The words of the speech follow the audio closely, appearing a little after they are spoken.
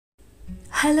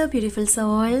Hello beautiful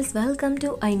souls, welcome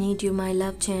to I Need You My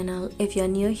Love channel. If you're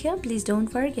new here, please don't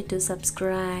forget to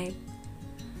subscribe.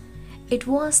 It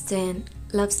was then,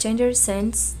 love's tender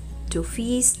sense to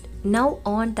feast, now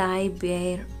on thy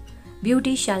bare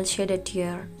beauty shall shed a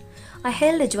tear. I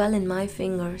held a jewel in my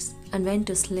fingers and went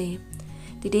to sleep.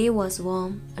 The day was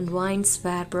warm and winds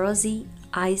were rosy.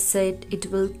 I said it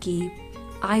will keep.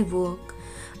 I woke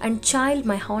and chilled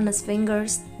my honest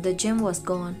fingers, the gem was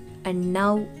gone. And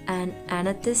now an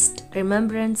amethyst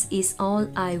remembrance is all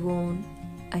I own.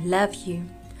 I love you.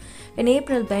 When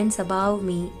April bends above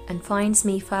me and finds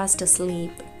me fast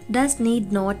asleep, does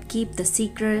need not keep the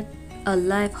secret a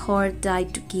live heart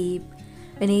died to keep.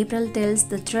 When April tells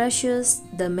the thrushes,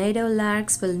 the meadow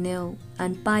larks will know,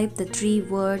 and pipe the tree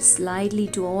words lightly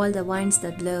to all the winds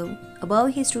that blow.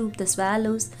 Above his roof the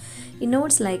swallows, in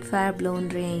notes like fair blown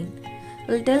rain,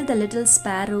 will tell the little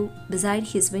sparrow beside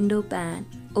his window pane,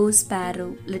 "O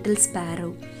sparrow, little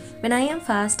sparrow." When I am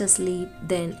fast asleep,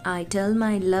 then I tell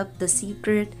my love the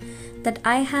secret that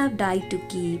I have died to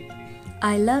keep.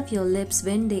 I love your lips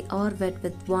when they are wet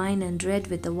with wine and red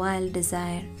with a wild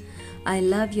desire. I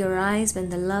love your eyes when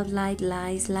the love light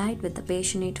lies light with a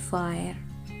passionate fire.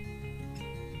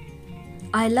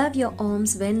 I love your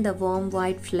arms when the warm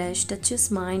white flesh touches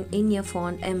mine in your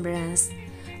fond embrace.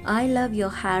 I love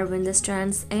your hair when the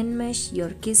strands enmesh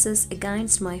your kisses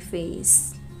against my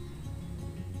face.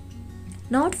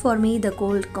 Not for me the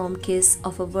cold calm kiss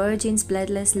of a virgin's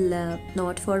bloodless love,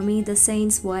 not for me the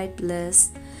saint's white bliss,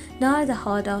 nor the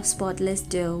heart of spotless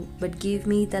dove, but give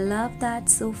me the love that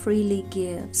so freely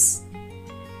gives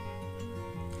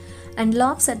and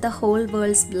laughs at the whole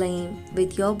world's blame.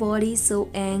 With your body so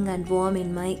young and warm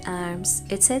in my arms,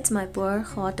 it sets my poor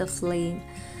heart aflame.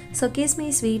 So kiss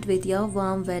me sweet with your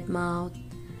warm wet mouth,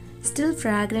 still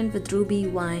fragrant with ruby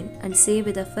wine, and say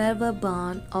with a fervor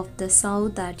born of the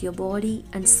south that your body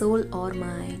and soul are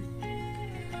mine.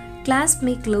 Clasp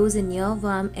me close in your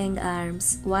warm young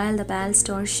arms while the pale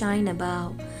stars shine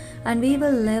above, and we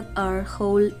will live our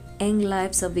whole young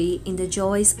lives away in the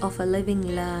joys of a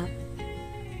living love.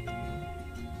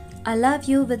 I love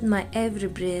you with my every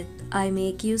breath. I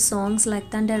make you songs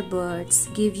like thunderbirds,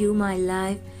 give you my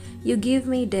life, you give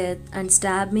me death, and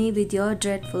stab me with your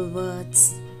dreadful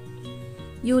words.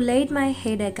 You laid my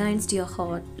head against your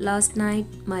heart last night,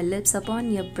 my lips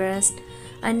upon your breast,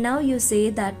 and now you say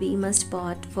that we must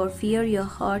part for fear your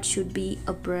heart should be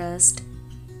oppressed.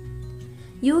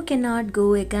 You cannot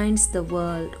go against the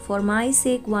world for my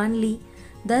sake only,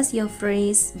 thus your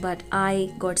phrase, but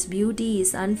I, God's beauty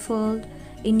is unfurled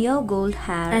in your gold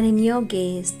hair, and in your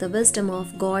gaze the wisdom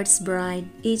of God's bride,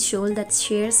 each soul that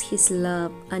shares his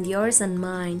love, and yours and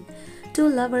mine. Two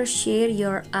lovers share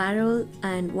your arrow,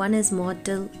 and one is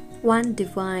mortal, one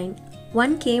divine.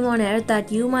 One came on earth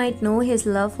that you might know his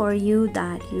love for you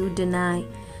that you deny.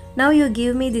 Now you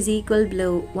give me this equal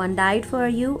blow, one died for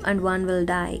you and one will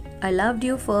die. I loved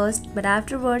you first, but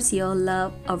afterwards your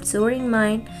love, outsoaring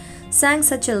mine, sang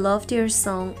such a loftier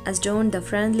song as droned the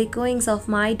friendly cooings of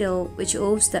my dove, which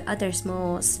owes the others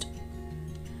most.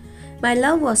 My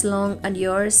love was long, and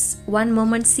yours one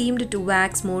moment seemed to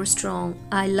wax more strong.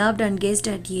 I loved and gazed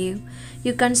at you.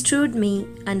 You construed me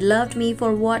and loved me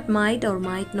for what might or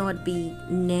might not be.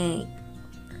 Nay,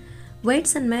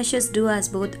 weights and measures do us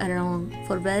both a wrong,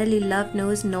 for verily love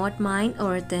knows not mine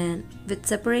or then. With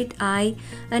separate I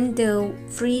and thou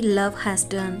free love has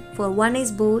done, for one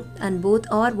is both and both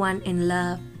are one in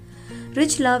love.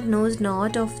 Rich love knows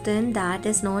not of then that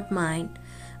is not mine.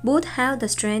 Both have the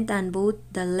strength and both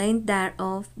the length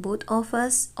thereof, both of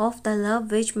us of the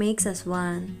love which makes us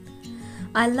one.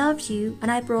 I loved you, and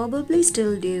I probably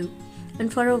still do,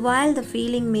 and for a while the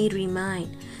feeling may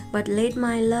remain, but let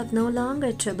my love no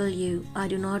longer trouble you. I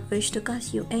do not wish to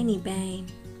cause you any pain.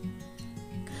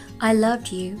 I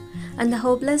loved you, and the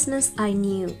hopelessness I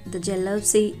knew, the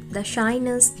jealousy, the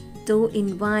shyness, though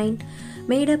in vain,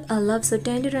 made up a love so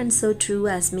tender and so true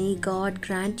as may God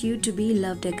grant you to be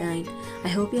loved again. I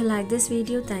hope you like this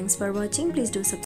video. Thanks for watching. Please do subscribe.